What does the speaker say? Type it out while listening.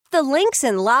The Links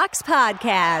and Locks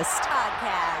Podcast.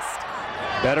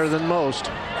 Better than most.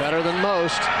 Better than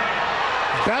most.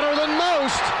 Better than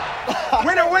most.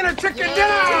 Winner, winner, chicken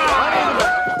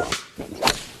dinner!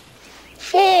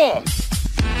 4.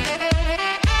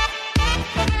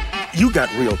 You got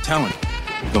real talent.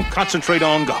 Don't concentrate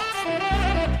on golf.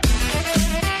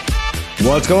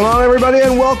 What's going on, everybody,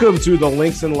 and welcome to the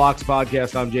Links and Locks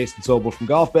Podcast. I'm Jason Sobel from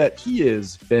GolfBet. He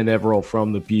is Ben Everill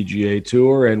from the PGA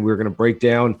Tour, and we're going to break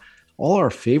down all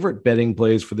our favorite betting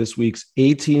plays for this week's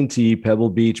AT&T Pebble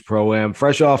Beach Pro-Am.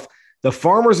 Fresh off the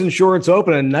Farmers Insurance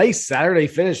Open, a nice Saturday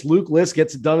finish. Luke List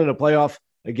gets it done in a playoff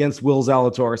against Will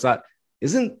Zalatoris.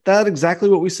 Isn't that exactly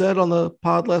what we said on the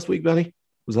pod last week, Benny?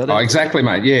 Was that it? Exactly,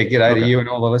 mate. Yeah, g'day to you and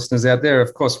all the listeners out there.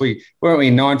 Of course, weren't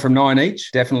we 9 from 9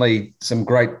 each? Definitely some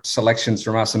great selections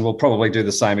from us, and we'll probably do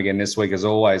the same again this week as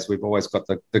always. We've always got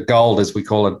the gold, as we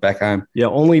call it, back home. Yeah,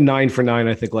 only 9 for 9,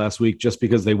 I think, last week, just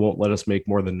because they won't let us make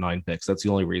more than 9 picks. That's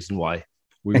the only reason why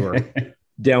we were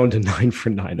down to 9 for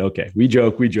 9. Okay, we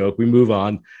joke. We move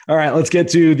on. All right, let's get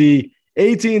to the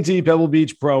AT&T Pebble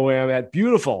Beach Pro-Am at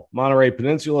beautiful Monterey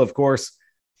Peninsula, of course.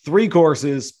 3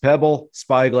 courses: Pebble,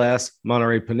 Spyglass,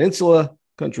 Monterey Peninsula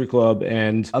Country Club,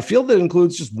 and a field that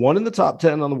includes just 1 in the top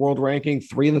 10 on the world ranking,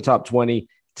 3 in the top 20,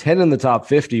 10 in the top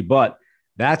 50. But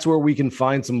that's where we can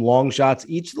find some long shots.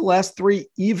 Each of the last 3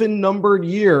 even-numbered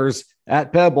years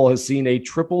at Pebble has seen a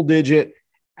triple-digit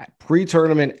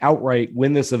pre-tournament outright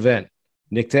win this event.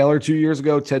 Nick Taylor 2 years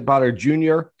ago, Ted Potter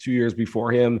Jr. 2 years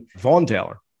before him, Vaughn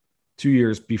Taylor 2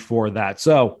 years before that.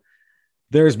 So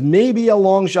there's maybe a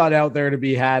long shot out there to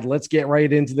be had. Let's get right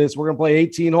into this. We're going to play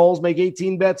 18 holes, make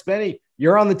 18 bets. Benny,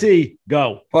 you're on the tee.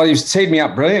 Go. Well, you've teed me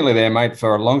up brilliantly there, mate,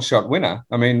 for a long shot winner.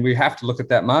 I mean, we have to look at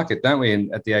that market, don't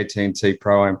we, at the AT&T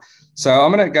Pro-Am. So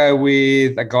I'm going to go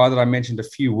with a guy that I mentioned a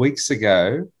few weeks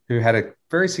ago who had a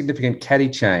very significant caddy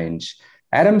change,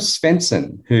 Adam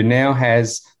Svensson, who now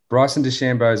has Bryson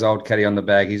DeChambeau's old caddy on the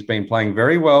bag. He's been playing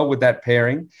very well with that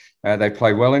pairing. They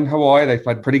played well in Hawaii. They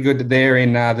played pretty good there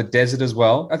in the desert as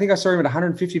well. I think I saw him at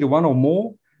 150 to 1 or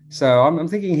more. So I'm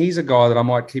thinking he's a guy that I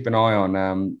might keep an eye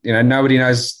on. Nobody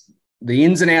knows the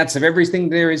ins and outs of everything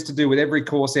there is to do with every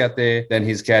course out there than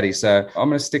his caddy. So I'm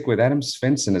going to stick with Adam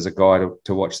Svensson as a guy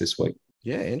to watch this week.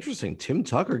 Yeah, interesting. Tim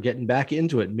Tucker getting back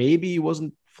into it. Maybe he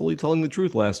wasn't fully telling the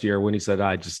truth last year when he said,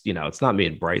 it's not me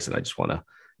and Bryson. I just want to,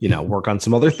 work on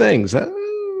some other things.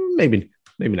 Maybe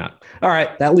not. All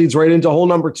right, that leads right into hole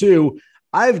number 2.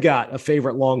 I've got a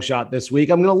favorite long shot this week.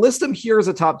 I'm going to list them here as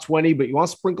a top 20, but you want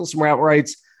to sprinkle some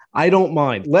outrights, I don't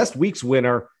mind. Last week's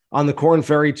winner on the Korn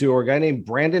Ferry Tour, a guy named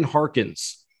Brandon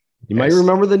Harkins. You might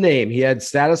remember the name. He had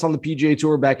status on the PGA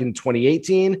Tour back in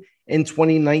 2018 and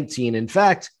 2019. In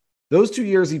fact, those 2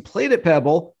 years he played at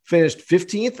Pebble, finished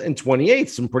 15th and 28th,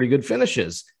 some pretty good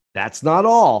finishes. That's not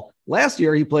all. Last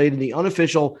year, he played in the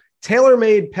unofficial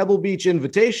TaylorMade Pebble Beach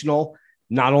Invitational.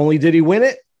 Not only did he win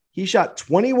it, he shot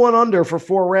 21 under for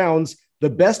 4 rounds, the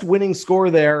best winning score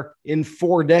there in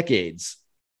 4 decades.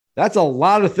 That's a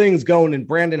lot of things going in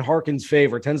Brandon Harkins'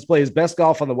 favor. Tends to play his best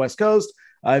golf on the West Coast.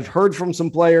 I've heard from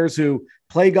some players who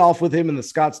play golf with him in the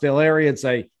Scottsdale area and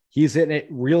say he's hitting it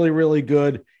really, really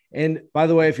good. And by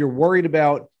the way, if you're worried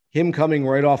about him coming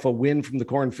right off a win from the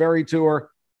Korn Ferry Tour,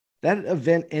 that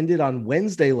event ended on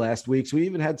Wednesday last week, so we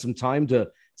even had some time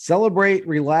to celebrate,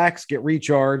 relax, get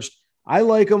recharged. I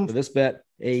like him for this bet,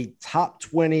 a top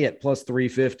 20 at plus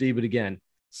 350. But again,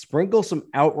 sprinkle some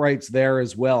outrights there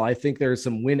as well. I think there's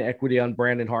some win equity on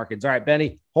Brandon Harkins. All right,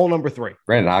 Benny, hole number 3.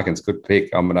 Brandon Harkins, good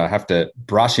pick. I'm going to have to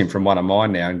brush him from one of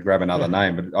mine now and grab another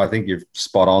name, but I think you're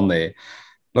spot on there.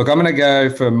 Look, I'm going to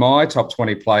go for my top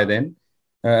 20 play then.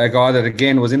 A guy that,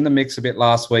 again, was in the mix a bit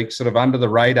last week, sort of under the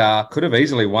radar, could have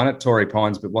easily won at Torrey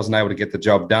Pines, but wasn't able to get the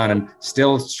job done and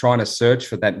still trying to search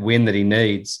for that win that he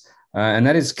needs. And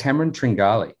that is Cameron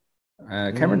Tringali.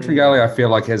 Cameron Tringali, I feel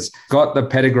like, has got the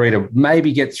pedigree to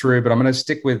maybe get through, but I'm going to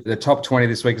stick with the top 20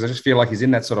 this week because I just feel like he's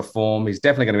in that sort of form. He's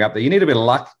definitely going to be up there. You need a bit of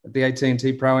luck at the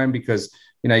AT&T Pro-Am because,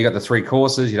 you got the 3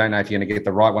 courses. You don't know if you're going to get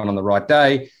the right one on the right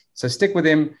day. So stick with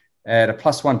him at a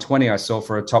plus 120 I saw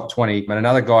for a top 20. But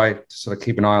another guy to sort of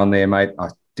keep an eye on there, mate. I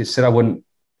just said I wouldn't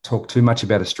talk too much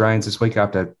about Australians this week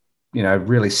after,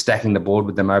 really stacking the board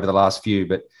with them over the last few,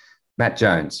 but Matt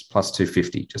Jones, plus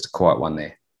 250, just a quiet one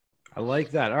there. I like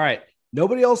that. All right.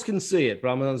 Nobody else can see it, but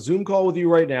I'm on a Zoom call with you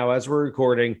right now as we're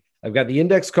recording. I've got the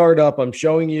index card up. I'm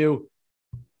showing you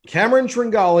Cameron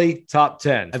Tringali, top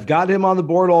 10. I've got him on the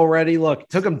board already. Look, it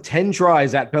took him 10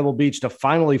 tries at Pebble Beach to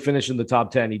finally finish in the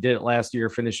top 10. He did it last year,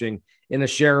 finishing in a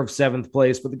share of 7th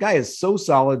place. But the guy is so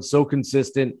solid, so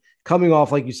consistent, coming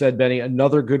off, like you said, Benny,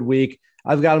 another good week.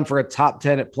 I've got him for a top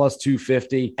 10 at plus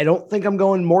 250. I don't think I'm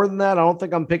going more than that. I don't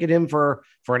think I'm picking him for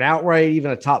an outright,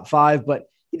 even a top 5, but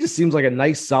he just seems like a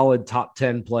nice, solid top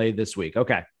 10 play this week.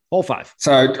 Okay, hole 5.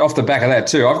 So off the back of that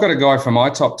too, I've got a guy for my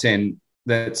top 10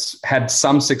 that's had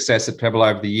some success at Pebble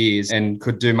over the years and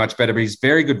could do much better, but he's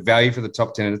very good value for the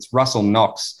top 10, and it's Russell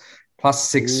Knox, plus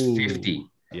 650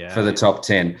 for the top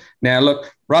 10. Now,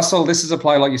 look, Russell, this is a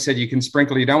play, like you said, you can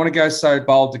sprinkle. You don't want to go so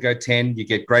bold to go 10. You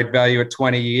get great value at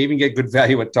 20. You even get good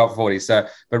value at top 40. So,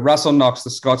 but Russell Knox, the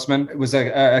Scotsman, it was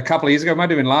a couple of years ago, might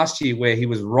have been last year, where he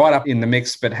was right up in the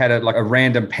mix, but had a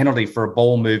random penalty for a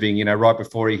ball moving, right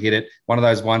before he hit it. One of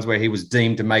those ones where he was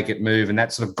deemed to make it move, and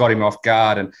that sort of got him off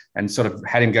guard and sort of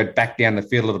had him go back down the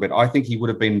field a little bit. I think he would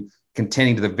have been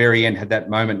contending to the very end had that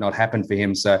moment not happened for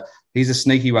him. So he's a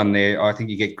sneaky one there. I think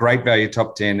you get great value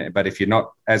top 10, but if you're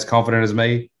not as confident as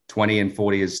me, 20 and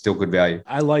 40 is still good value.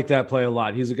 I like that play a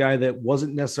lot. He's a guy that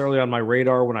wasn't necessarily on my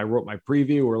radar when I wrote my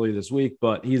preview early this week,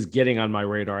 but he's getting on my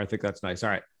radar. I think that's nice. All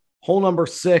right. Hole number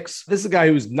 6. This is a guy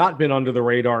who's not been under the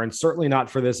radar and certainly not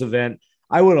for this event.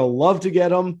 I would have loved to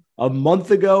get him a month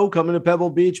ago coming to Pebble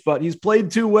Beach, but he's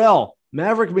played too well.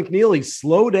 Maverick McNeely,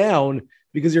 slow down,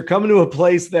 because you're coming to a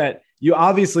place that you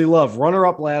obviously love.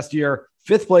 Runner-up last year,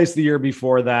 5th place the year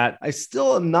before that. I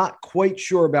still am not quite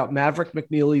sure about Maverick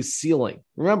McNeely's ceiling.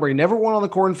 Remember, he never won on the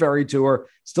Korn Ferry Tour,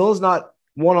 still has not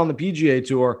won on the PGA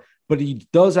Tour, but he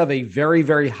does have a very,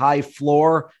 very high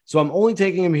floor. So I'm only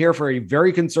taking him here for a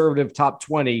very conservative top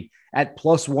 20 at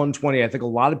plus 120. I think a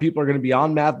lot of people are going to be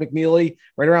on Mav McNeely,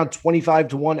 right around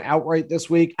 25-1 outright this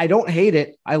week. I don't hate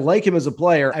it. I like him as a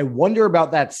player. I wonder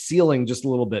about that ceiling just a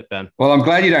little bit, Ben. Well, I'm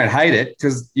glad you don't hate it,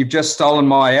 because you've just stolen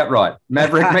my outright.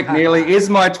 Maverick McNeely is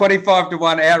my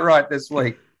 25-1 outright this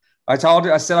week. I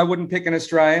said I wouldn't pick an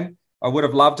Australian. I would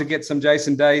have loved to get some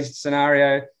Jason Day's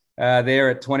scenario there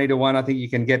at 20-1. I think you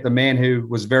can get the man who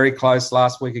was very close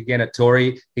last week again at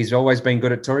Torrey. He's always been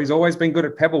good at Torrey. He's always been good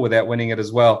at Pebble without winning it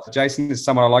as well. Jason is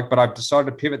someone I like, but I've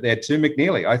decided to pivot there to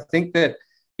McNeely. I think that,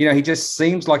 he just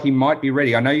seems like he might be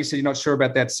ready. I know you said you're not sure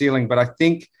about that ceiling, but I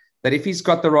think that if he's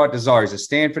got the right desire, he's a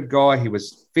Stanford guy. He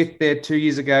was 5th there 2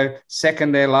 years ago,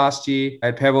 2nd there last year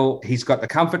at Pebble. He's got the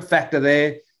comfort factor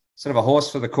there, sort of a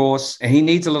horse for the course, and he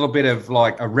needs a little bit of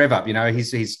like a rev up.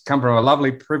 He's come from a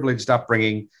lovely, privileged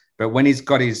upbringing, but when he's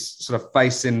got his sort of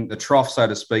face in the trough, so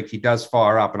to speak, he does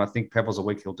fire up, and I think Pebble's a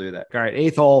week he'll do that. All right,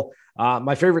 8th hole.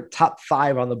 My favorite top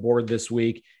 5 on the board this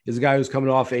week is a guy who's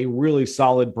coming off a really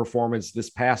solid performance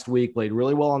this past week, played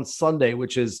really well on Sunday,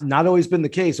 which has not always been the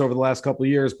case over the last couple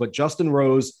of years, but Justin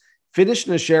Rose finished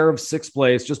in a share of 6th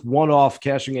place, just one off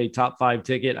cashing a top 5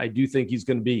 ticket. I do think he's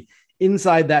going to be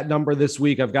inside that number this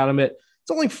week. I've got him at,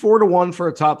 it's only 4-1 for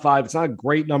a top 5. It's not a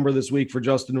great number this week for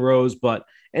Justin Rose, but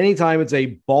anytime it's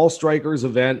a ball strikers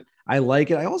event, I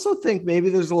like it. I also think maybe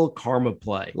there's a little karma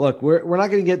play. Look, we're not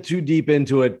going to get too deep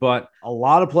into it, but a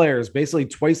lot of players, basically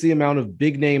twice the amount of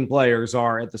big name players,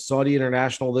 are at the Saudi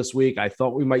International this week. I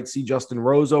thought we might see Justin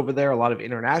Rose over there, a lot of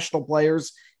international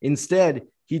players. Instead,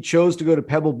 he chose to go to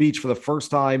Pebble Beach for the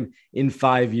first time in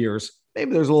 5 years.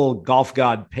 Maybe there's a little golf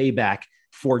god payback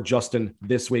for Justin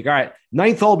this week. All right,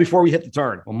 9th hole before we hit the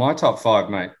turn. Well, my top 5,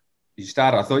 mate. You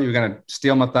started. I thought you were going to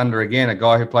steal my thunder again, a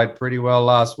guy who played pretty well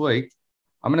last week.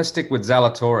 I'm going to stick with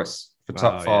Zalatoris for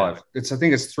top 5. Yeah. I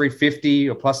think it's 350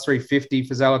 or plus 350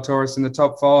 for Zalatoris in the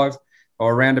top 5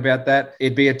 or around about that.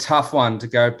 It'd be a tough one to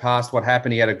go past what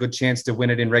happened. He had a good chance to win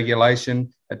it in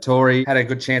regulation at Torrey, had a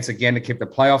good chance again to keep the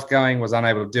playoff going, was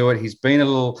unable to do it. He's been a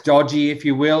little dodgy, if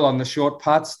you will, on the short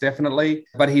putts, definitely.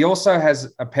 But he also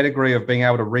has a pedigree of being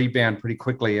able to rebound pretty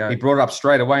quickly. He brought it up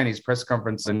straight away in his press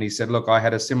conference, and he said, look, I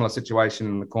had a similar situation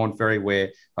in the Korn Ferry where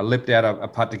I lipped out a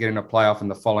putt to get in a playoff, and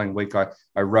the following week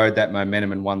I rode that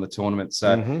momentum and won the tournament.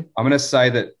 So I'm going to say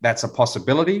that that's a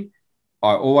possibility.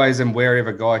 I always am wary of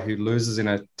a guy who loses in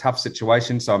a tough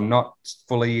situation, so I'm not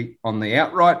fully on the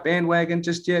outright bandwagon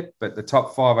just yet. But the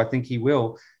top 5, I think he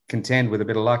will contend with a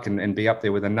bit of luck and be up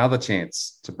there with another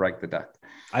chance to break the duck.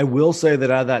 I will say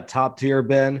that out of that top tier,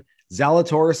 Ben,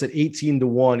 Zalatoris at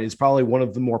 18-1 is probably one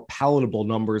of the more palatable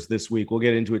numbers this week. We'll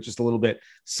get into it just a little bit.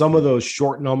 Some of those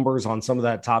short numbers on some of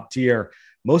that top tier,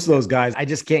 most of those guys, I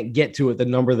just can't get to it, the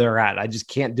number they're at. I just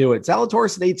can't do it.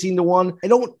 Zalatoris at 18-1, I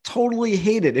don't totally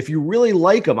hate it. If you really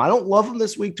like him, I don't love him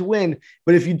this week to win,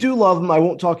 but if you do love him, I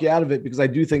won't talk you out of it because I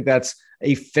do think that's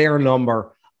a fair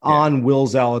number on Will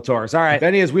Zalatoris. All right,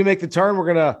 Benny, as we make the turn,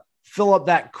 we're going to fill up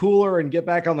that cooler and get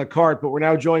back on the cart, but we're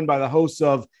now joined by the hosts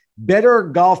of Better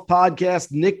Golf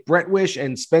Podcast, Nick Bretwish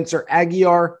and Spencer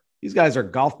Aguiar. These guys are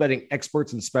golf betting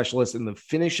experts and specialists in the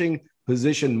finishing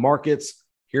position markets,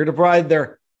 here to provide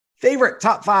their favorite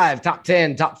top 5, top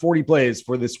 10, top 40 plays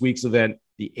for this week's event.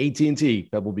 the AT&T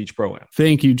Pebble Beach Pro-Am.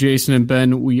 Thank you, Jason and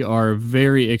Ben. We are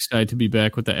very excited to be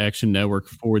back with the Action Network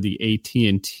for the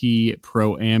AT&T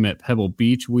Pro-Am at Pebble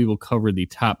Beach. We will cover the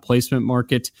top placement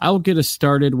market. I will get us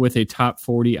started with a top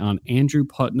 40 on Andrew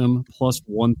Putnam, plus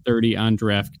 130 on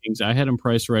DraftKings. I had him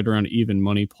priced right around even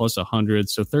money, plus 100,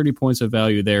 so 30 points of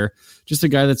value there. Just a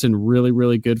guy that's in really,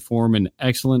 really good form, an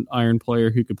excellent iron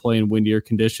player who could play in windier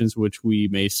conditions, which we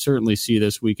may certainly see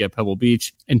this week at Pebble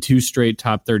Beach, and 2 straight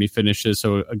top 30 finishes.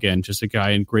 So again, just a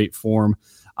guy in great form.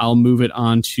 I'll move it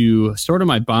on to sort of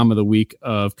my bomb of the week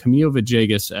of Camilo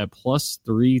Villegas at plus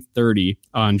 330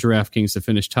 on DraftKings to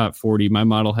finish top 40. My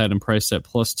model had him priced at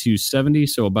plus 270,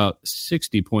 so about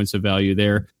 60 points of value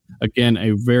there. Again,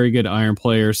 a very good iron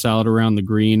player, solid around the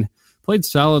green. Played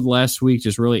solid last week,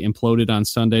 just really imploded on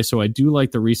Sunday. So I do like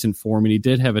the recent form, and he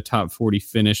did have a top 40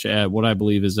 finish at what I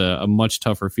believe is a much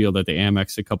tougher field at the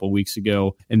Amex a couple weeks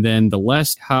ago. And then the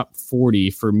last top 40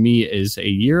 for me is a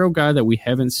Euro guy that we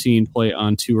haven't seen play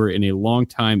on tour in a long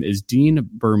time is Dean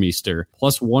Burmeister,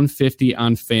 plus 150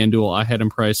 on FanDuel. I had him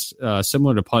priced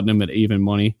similar to Putnam at even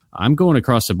money. I'm going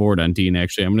across the board on Dean,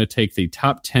 actually. I'm going to take the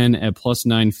top 10 at plus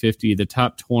 950, the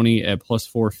top 20 at plus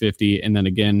 450, and then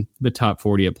again, the top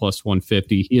 40 at plus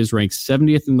 150. He is ranked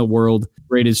 70th in the world,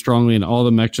 rated strongly in all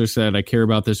the metrics that I care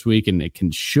about this week, and it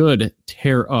should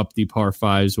tear up the par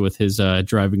fives with his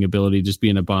driving ability, just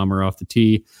being a bomber off the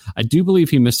tee. I do believe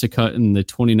he missed a cut in the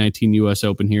 2019 U.S.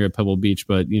 Open here at Pebble Beach,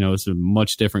 but, it's a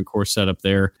much different course setup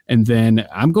there. And then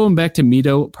I'm going back to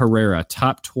Mito Pereira,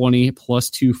 top 20, plus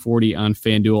 240 on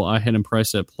FanDuel. I had him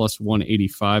priced at plus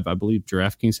 185. I believe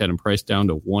DraftKings had him priced down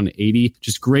to 180.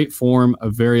 Just great form, a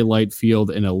very light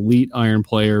field, an elite iron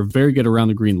player, very good around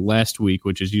the green last week,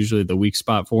 which is usually the weak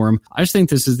spot for him. I just think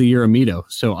this is the year of Mito.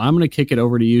 So I'm going to kick it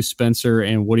over to you, Spencer.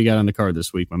 And what do you got on the card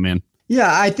this week, my man?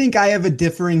 Yeah, I think I have a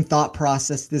differing thought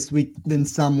process this week than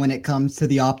some when it comes to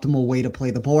the optimal way to play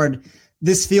the board.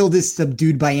 This field is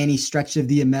subdued by any stretch of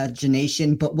the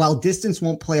imagination, but while distance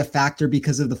won't play a factor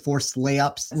because of the forced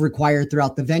layups required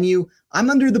throughout the venue, I'm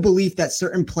under the belief that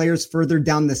certain players further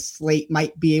down the slate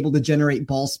might be able to generate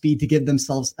ball speed to give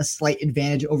themselves a slight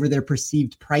advantage over their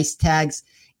perceived price tags.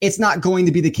 It's not going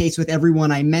to be the case with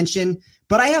everyone I mention,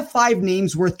 but I have 5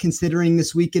 names worth considering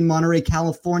this week in Monterey,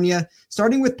 California,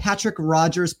 starting with Patrick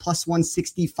Rogers, plus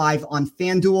 165 on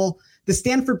FanDuel. The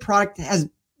Stanford product has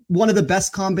one of the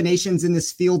best combinations in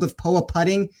this field of POA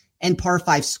putting and par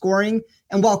 5 scoring.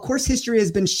 And while course history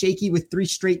has been shaky with 3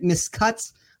 straight missed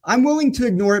cuts, I'm willing to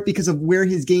ignore it because of where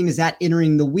his game is at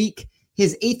entering the week.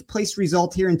 His 8th place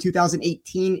result here in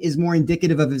 2018 is more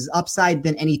indicative of his upside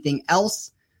than anything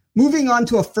else. Moving on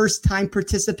to a first-time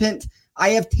participant, I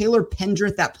have Taylor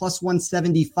Pendrith at plus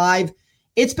 175.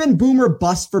 It's been boom or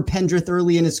bust for Pendrith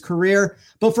early in his career,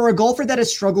 but for a golfer that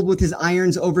has struggled with his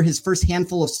irons over his first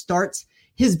handful of starts,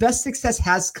 his best success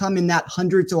has come in that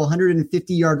 100 to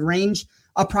 150 yard range,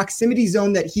 a proximity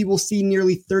zone that he will see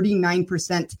nearly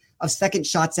 39% of second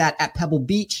shots at Pebble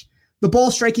Beach. The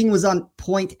ball striking was on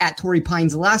point at Torrey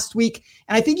Pines last week,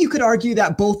 and I think you could argue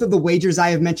that both of the wagers I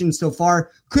have mentioned so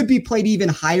far could be played even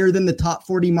higher than the top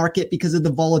 40 market because of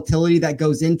the volatility that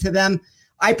goes into them.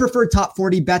 I prefer top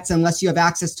 40 bets unless you have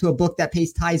access to a book that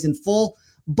pays ties in full.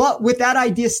 But with that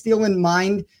idea still in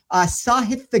mind,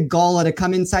 Sahith Theegala to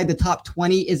come inside the top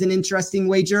 20 is an interesting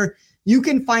wager. You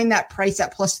can find that price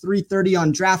at plus 330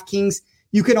 on DraftKings.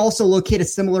 You can also locate a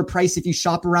similar price if you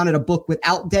shop around at a book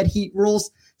without dead heat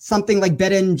rules. Something like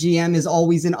BetMGM is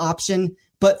always an option.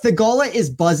 But Theegala is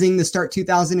buzzing to start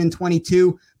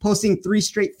 2022, posting 3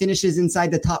 straight finishes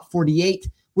inside the top 48,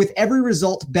 with every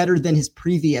result better than his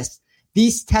previous.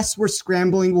 These tests where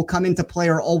scrambling will come into play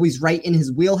are always right in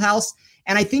his wheelhouse.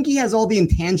 And I think he has all the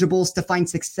intangibles to find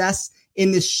success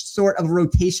in this sort of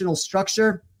rotational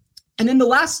structure. And then the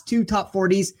last 2 top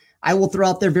 40s I will throw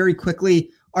out there very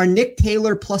quickly are Nick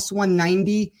Taylor plus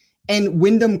 190 and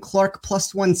Wyndham Clark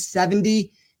plus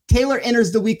 170. Taylor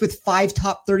enters the week with 5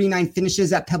 top 39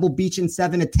 finishes at Pebble Beach in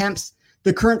 7 attempts.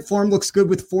 The current form looks good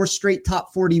with 4 straight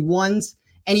top 41s.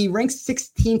 And he ranks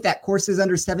 16th at courses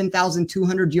under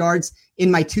 7,200 yards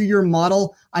in my 2-year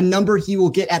model, a number he will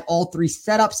get at all 3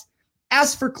 setups.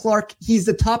 As for Clark, he's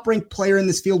the top-ranked player in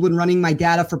this field when running my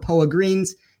data for POA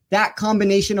greens. That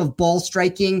combination of ball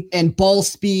striking and ball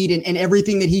speed and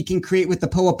everything that he can create with the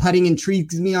POA putting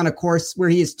intrigues me on a course where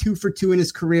he is 2 for 2 in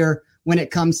his career when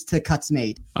it comes to cuts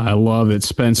made. I love it,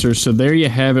 Spencer. So there you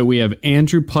have it. We have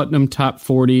Andrew Putnam, top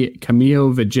 40,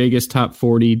 Camilo Villegas, top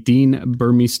 40, Dean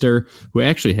Burmeister, who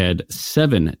actually had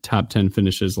 7 top 10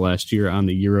 finishes last year on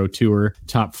the Euro Tour,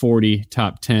 top 40,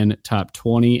 top 10, top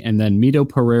 20, and then Mito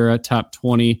Pereira, top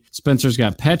 20. Spencer's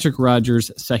got Patrick Rogers,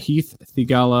 Sahith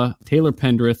Theegala, Taylor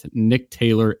Pendrith, Nick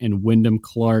Taylor, and Wyndham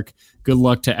Clark. Good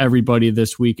luck to everybody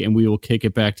this week, and we will kick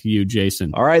it back to you,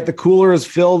 Jason. All right, the cooler is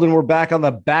filled, and we're back on the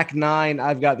back 9.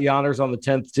 I've got the honors on the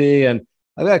 10th tee, and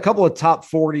I've got a couple of top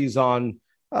 40s on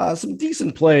some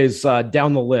decent plays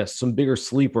down the list, some bigger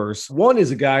sleepers. One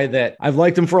is a guy that I've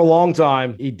liked him for a long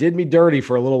time. He did me dirty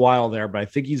for a little while there, but I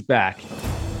think he's back.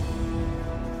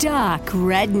 Doc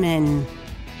Redman.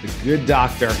 The good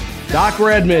doctor. Doc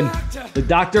Redman. The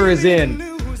doctor is in.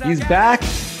 He's back.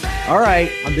 All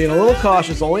right, I'm being a little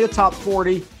cautious. Only a top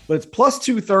 40, but it's plus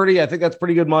 230. I think that's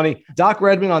pretty good money. Doc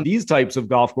Redman on these types of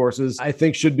golf courses, I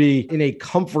think, should be in a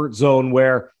comfort zone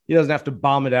where he doesn't have to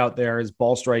bomb it out there. His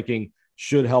ball striking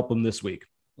should help him this week.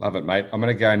 Love it, mate. I'm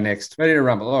going to go next. Ready to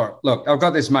rumble. All right, look, I've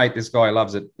got this mate. This guy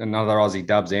loves it. Another Aussie,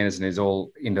 Dubs Anderson, is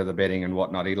all into the betting and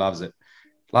whatnot. He loves it.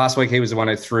 Last week, he was the one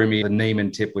who threw me the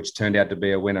Neiman tip, which turned out to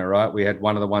be a winner, right? We had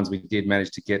one of the ones we did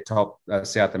manage to get top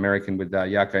South American with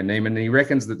Jaco Neiman. And he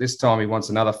reckons that this time he wants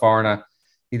another foreigner.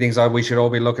 He thinks we should all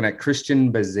be looking at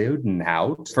Christian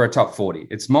Bezuidenhout for a top 40.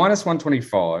 It's minus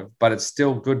 125, but it's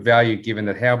still good value given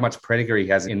that how much pedigree he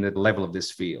has in the level of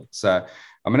this field. So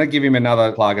I'm going to give him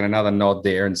another plug and another nod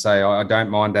there and say I don't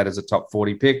mind that as a top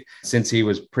 40 pick. Since he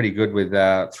was pretty good with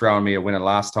throwing me a winner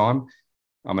last time,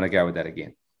 I'm going to go with that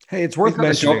again. Hey, it's worth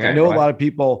mentioning. I know a lot of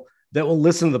people that will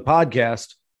listen to the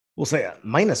podcast will say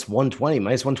minus 120,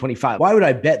 minus 125. Why would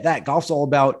I bet that? Golf's all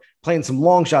about playing some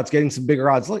long shots, getting some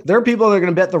bigger odds. Look, there are people that are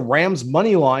going to bet the Rams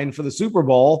money line for the Super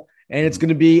Bowl, and it's going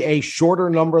to be a shorter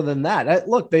number than that.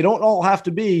 Look, they don't all have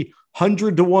to be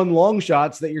 100-1 long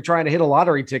shots that you're trying to hit a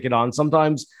lottery ticket on.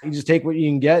 Sometimes you just take what you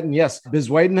can get. And yes,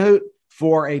 Bezuidenhout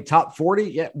for a top 40,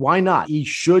 yeah, why not? He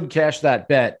should cash that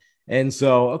bet. And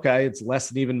so, okay, it's less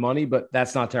than even money, but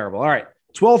that's not terrible. All right,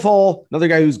 12th hole, another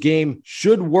guy whose game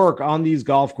should work on these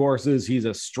golf courses. He's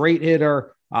a straight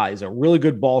hitter. He's a really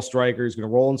good ball striker. He's going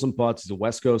to roll in some putts. He's a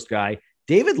West Coast guy.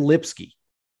 David Lipsky.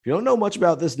 If you don't know much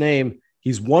about this name,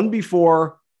 he's won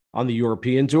before on the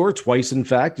European Tour, twice, in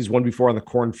fact. He's won before on the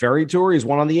Korn Ferry Tour. He's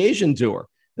won on the Asian Tour.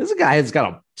 This is a guy that's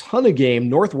got a ton of game,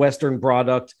 Northwestern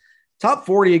product. Top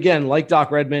 40, again, like Doc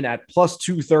Redman, at plus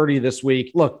 230 this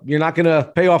week. Look, you're not going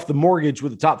to pay off the mortgage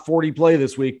with a top 40 play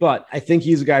this week, but I think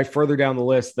he's a guy further down the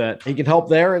list that he can help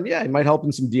there. And yeah, he might help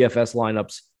in some DFS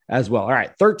lineups as well. All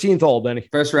right, 13th hole, Benny.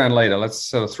 First round leader. Let's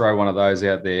sort of throw one of those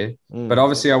out there. But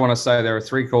obviously, I want to say there are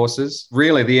 3 courses.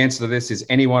 Really, the answer to this is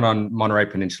anyone on Monterey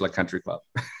Peninsula Country Club.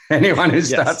 Anyone who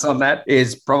starts on that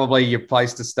is probably your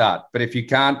place to start. But if you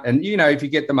can't, and if you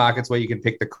get the markets where you can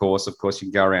pick the course, of course,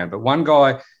 you can go around. But one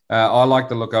guy I like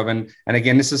the look of, and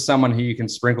again, this is someone who you can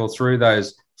sprinkle through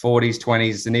those 40s,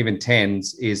 20s, and even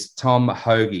 10s, is Tom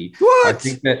Hoge. What? I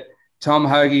think that Tom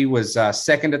Hoge was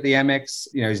second at the Amex.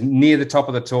 He's near the top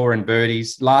of the tour in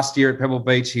birdies. Last year at Pebble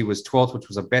Beach, he was 12th, which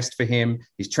was a best for him.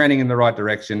 He's trending in the right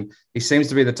direction. He seems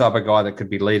to be the type of guy that could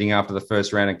be leading after the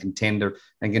first round and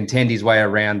contend his way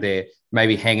around there,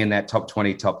 maybe hang in that top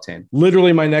 20, top 10.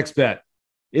 Literally my next bet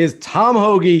is Tom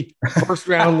Hoge, first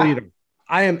round leader.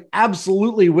 I am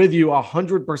absolutely with you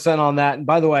 100% on that. And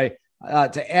by the way,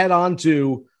 to add on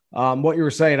to what you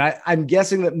were saying, I'm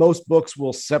guessing that most books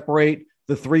will separate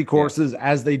the 3 courses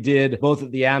as they did both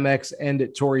at the Amex and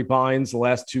at Torrey Pines the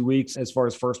last 2 weeks as far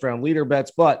as first round leader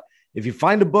bets. But if you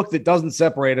find a book that doesn't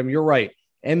separate them, you're right.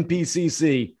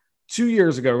 MPCC 2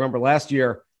 years ago, remember last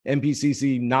year,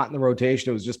 MPCC not in the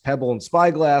rotation. It was just Pebble and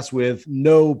Spyglass with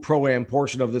no Pro-Am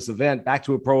portion of this event. Back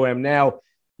to a Pro-Am now.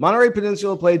 Monterey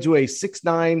Peninsula played to a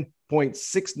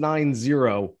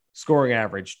 69.690 scoring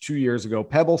average 2 years ago.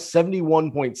 Pebble,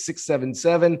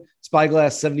 71.677.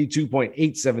 Spyglass,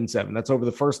 72.877. That's over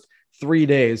the first 3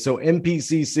 days. So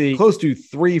MPCC, close to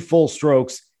 3 full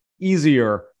strokes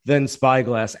easier than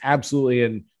Spyglass. Absolutely.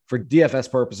 And for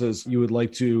DFS purposes, you would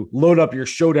like to load up your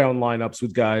showdown lineups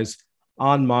with guys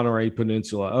on Monterey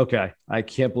Peninsula. Okay. I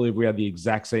can't believe we had the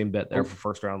exact same bet there for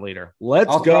first round leader.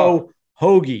 Let's go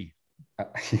Hoagie.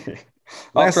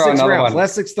 Last 6 rounds,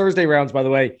 last 6 Thursday rounds, by the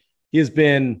way, he has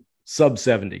been sub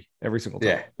 70 every single time.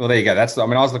 Yeah. Well, there you go. I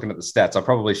was looking at the stats. I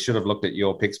probably should have looked at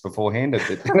your picks beforehand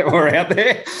that were out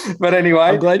there. But anyway,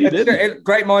 I'm glad you did.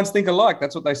 Great minds think alike.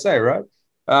 That's what they say, right?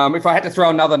 If I had to throw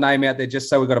another name out there, just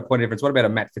so we've got a point of difference, what about a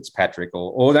Matt Fitzpatrick?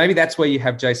 Or maybe that's where you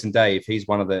have Jason Day if he's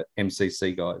one of the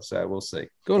MCC guys. So we'll see.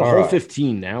 Go to hole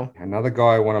 15 now. Another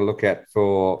guy I want to look at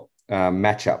for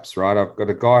matchups, right? I've got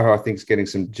a guy who I think is getting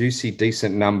some juicy,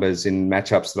 decent numbers in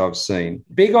matchups that I've seen.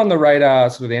 Big on the radar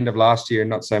sort of the end of last year,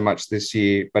 not so much this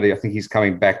year, but I think he's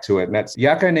coming back to it. And that's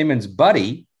Jaco Niemann's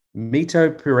buddy,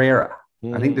 Mito Pereira.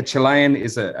 I think the Chilean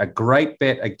is a great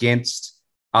bet against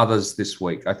others this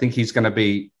week. I think he's going to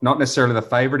be not necessarily the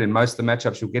favorite in most of the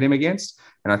matchups you'll get him against,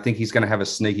 and I think he's going to have a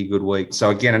sneaky good week. So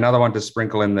again, another one to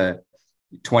sprinkle in the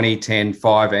 20, 10,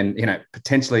 5, and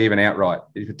potentially even outright.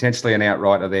 Potentially an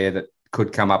outrighter there that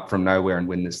could come up from nowhere and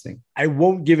win this thing. I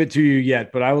won't give it to you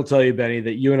yet, but I will tell you, Benny,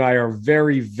 that you and I are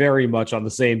very, very much on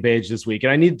the same page this week.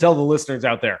 And I need to tell the listeners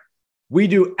out there, we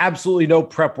do absolutely no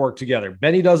prep work together.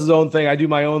 Benny does his own thing. I do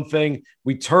my own thing.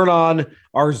 We turn on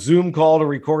our Zoom call to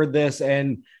record this,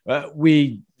 and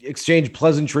we exchange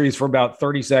pleasantries for about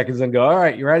 30 seconds and go, all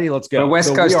right, you ready? Let's go. But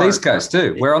West Coast, East Coast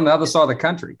too. We're on the other side of the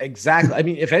country. Exactly. I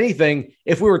mean, if anything,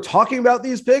 if we were talking about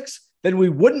these picks, then we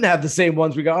wouldn't have the same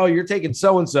ones. We go, oh, you're taking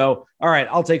so-and-so. All right,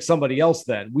 I'll take somebody else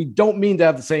then. We don't mean to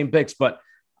have the same picks, but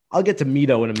I'll get to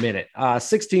Mito in a minute.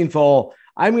 16th hole,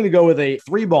 I'm going to go with a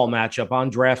 3-ball matchup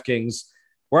on DraftKings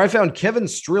where I found Kevin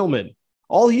Streelman.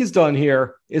 All he's done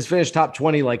here is finish top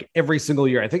 20 like every single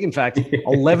year. I think, in fact,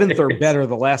 11th or better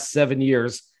the last 7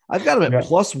 years. I've got him at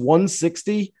plus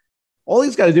 160. All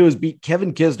he's got to do is beat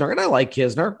Kevin Kisner, and I like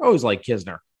Kisner. I always like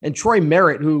Kisner. And Troy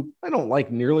Merritt, who I don't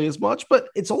like nearly as much, but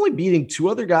it's only beating 2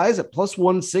 other guys at plus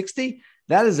 160.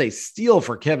 That is a steal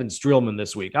for Kevin Streelman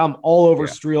this week. I'm all over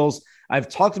Streels. I've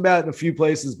talked about it in a few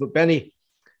places, but Benny,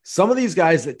 some of these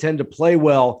guys that tend to play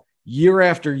well year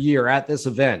after year at this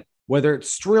event, whether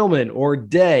it's Streelman or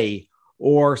Day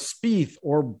or Spieth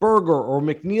or Berger or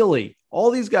McNeely,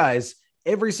 all these guys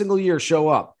every single year show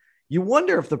up. You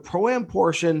wonder if the Pro-Am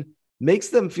portion makes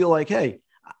them feel like, hey,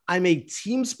 I'm a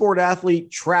team sport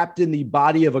athlete trapped in the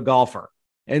body of a golfer.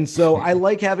 And so I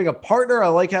like having a partner. I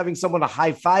like having someone to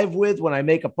high five with when I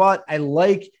make a putt. I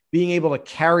like being able to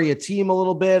carry a team a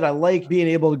little bit. I like being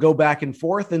able to go back and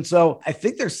forth. And so I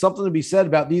think there's something to be said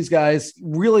about these guys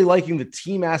really liking the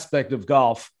team aspect of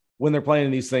golf when they're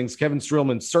playing these things. Kevin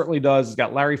Streelman certainly does. He's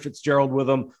got Larry Fitzgerald with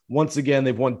him. Once again,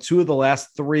 they've won 2 of the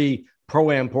last 3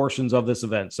 Pro-Am portions of this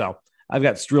event. So I've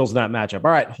got Streels in that matchup.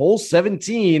 All right, hole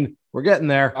 17. We're getting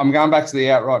there. I'm going back to the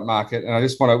outright market, and I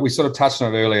just want to, we sort of touched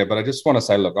on it earlier, but I just want to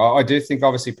say, look, I do think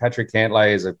obviously Patrick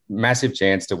Cantlay is a massive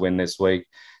chance to win this week,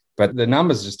 but the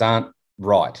numbers just aren't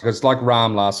right. It's like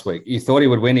Rahm last week. You thought he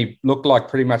would win. He looked like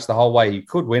pretty much the whole way he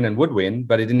could win and would win,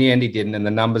 but in the end he didn't, and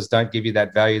the numbers don't give you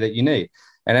that value that you need.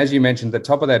 And as you mentioned, the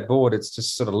top of that board, it's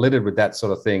just sort of littered with that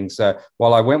sort of thing. So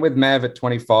while I went with Mav at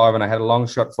 25 and I had a long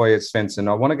shot for you at Svensson,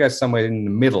 I want to go somewhere in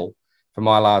the middle for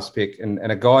my last pick, and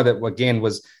a guy that, again,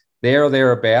 was there or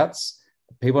thereabouts.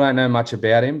 People don't know much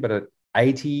about him, but at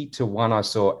 80-1, I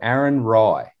saw Aaron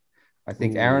Rai. I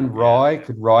think Aaron Rai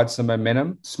could ride some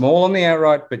momentum. Small on the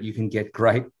outright, but you can get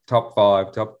great top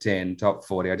 5, top 10, top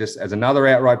 40. I just, as another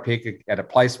outright pick at a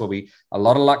place where a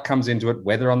lot of luck comes into it,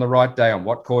 whether on the right day, on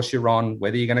what course you're on,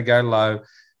 whether you're going to go low.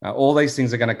 All these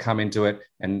things are going to come into it,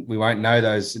 and we won't know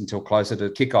those until closer to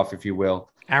kickoff, if you will.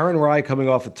 Aaron Rai coming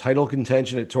off a title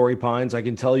contention at Torrey Pines. I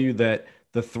can tell you that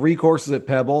the 3 courses at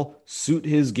Pebble suit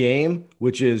his game,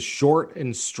 which is short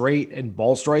and straight and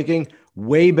ball striking,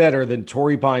 way better than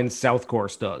Torrey Pines South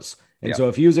Course does. And so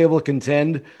if he was able to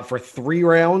contend for 3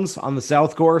 rounds on the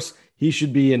South Course, he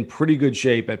should be in pretty good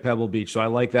shape at Pebble Beach. So I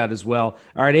like that as well.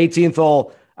 All right, 18th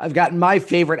hole. I've gotten my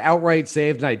favorite outright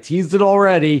saved, and I teased it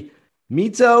already.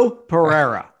 Mito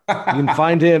Pereira. You can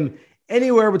find him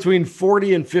anywhere between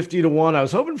 40 and 50-1. I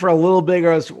was hoping for a little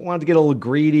bigger. I wanted to get a little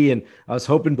greedy, and I was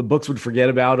hoping the books would forget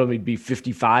about him. He'd be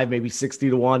 55, maybe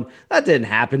 60-1. That didn't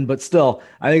happen, but still,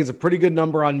 I think it's a pretty good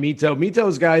number on Mito.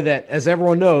 Mito's a guy that, as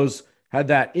everyone knows, had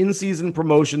that in-season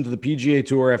promotion to the PGA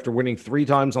Tour after winning 3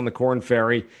 times on the Corn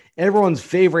Ferry. Everyone's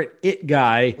favorite it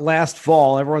guy last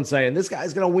fall. Everyone's saying, this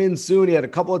guy's going to win soon. He had a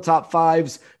couple of top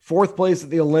 5s, 4th place at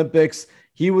the Olympics.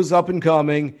 He was up and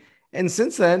coming. And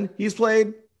since then, he's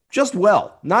played just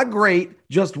well. Not great,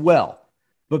 just well.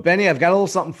 But Benny, I've got a little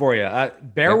something for you.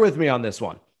 Bear with me on this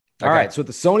one. Okay. All right, so at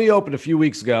the Sony Open a few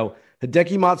weeks ago,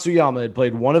 Hideki Matsuyama had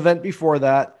played 1 event before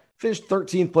that, finished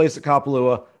 13th place at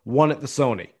Kapalua, won at the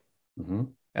Sony. Mm-hmm.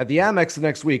 At the Amex the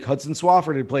next week, Hudson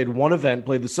Swafford had played 1 event,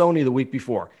 played the Sony the week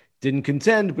before. Didn't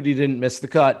contend, but he didn't miss the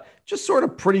cut. Just sort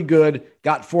of pretty good,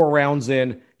 got 4 rounds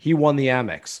in. He won the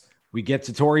Amex. We get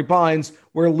to Torrey Pines,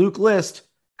 where Luke List,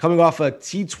 coming off a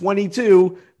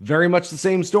T22, very much the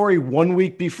same story 1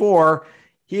 week before.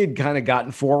 He had kind of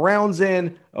gotten 4 rounds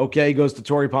in. Okay, goes to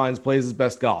Torrey Pines, plays his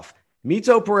best golf.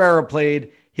 Mito Pereira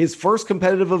played his first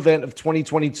competitive event of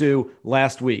 2022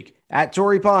 last week at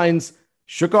Torrey Pines,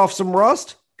 shook off some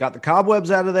rust, got the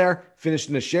cobwebs out of there, finished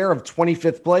in a share of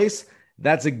 25th place.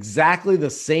 That's exactly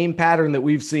the same pattern that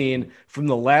we've seen from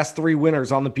the last 3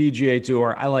 winners on the PGA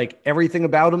Tour. I like everything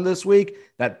about him this week.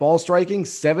 That ball striking,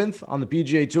 7th on the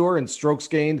PGA Tour, and strokes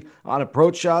gained on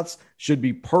approach shots should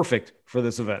be perfect for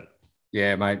this event.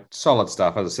 Yeah, mate, solid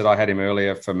stuff. As I said, I had him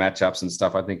earlier for matchups and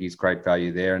stuff. I think he's great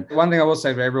value there. And one thing I will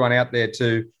say for everyone out there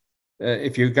too,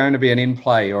 if you're going to be an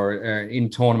in-play or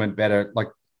in-tournament bettor, like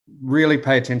really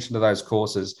pay attention to those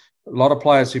courses. A lot of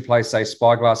players who play, say,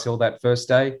 Spyglass Hill that first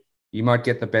day, you might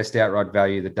get the best outright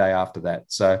value the day after that.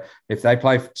 So if they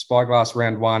play Spyglass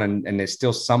round 1 and they're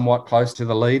still somewhat close to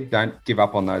the lead, don't give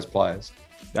up on those players.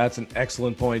 That's an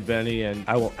excellent point, Benny, and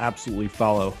I will absolutely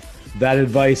follow that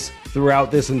advice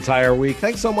throughout this entire week.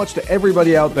 Thanks so much to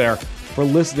everybody out there for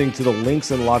listening to the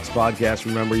Links and Locks podcast.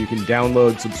 Remember, you can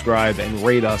download, subscribe, and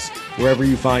rate us wherever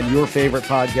you find your favorite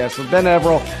podcast. For Ben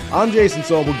Everill, I'm Jason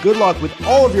Sobel. Good luck with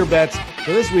all of your bets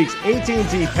for this week's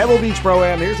AT&T Pebble Beach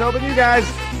Pro-Am. Here's hoping you guys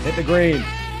hit the green.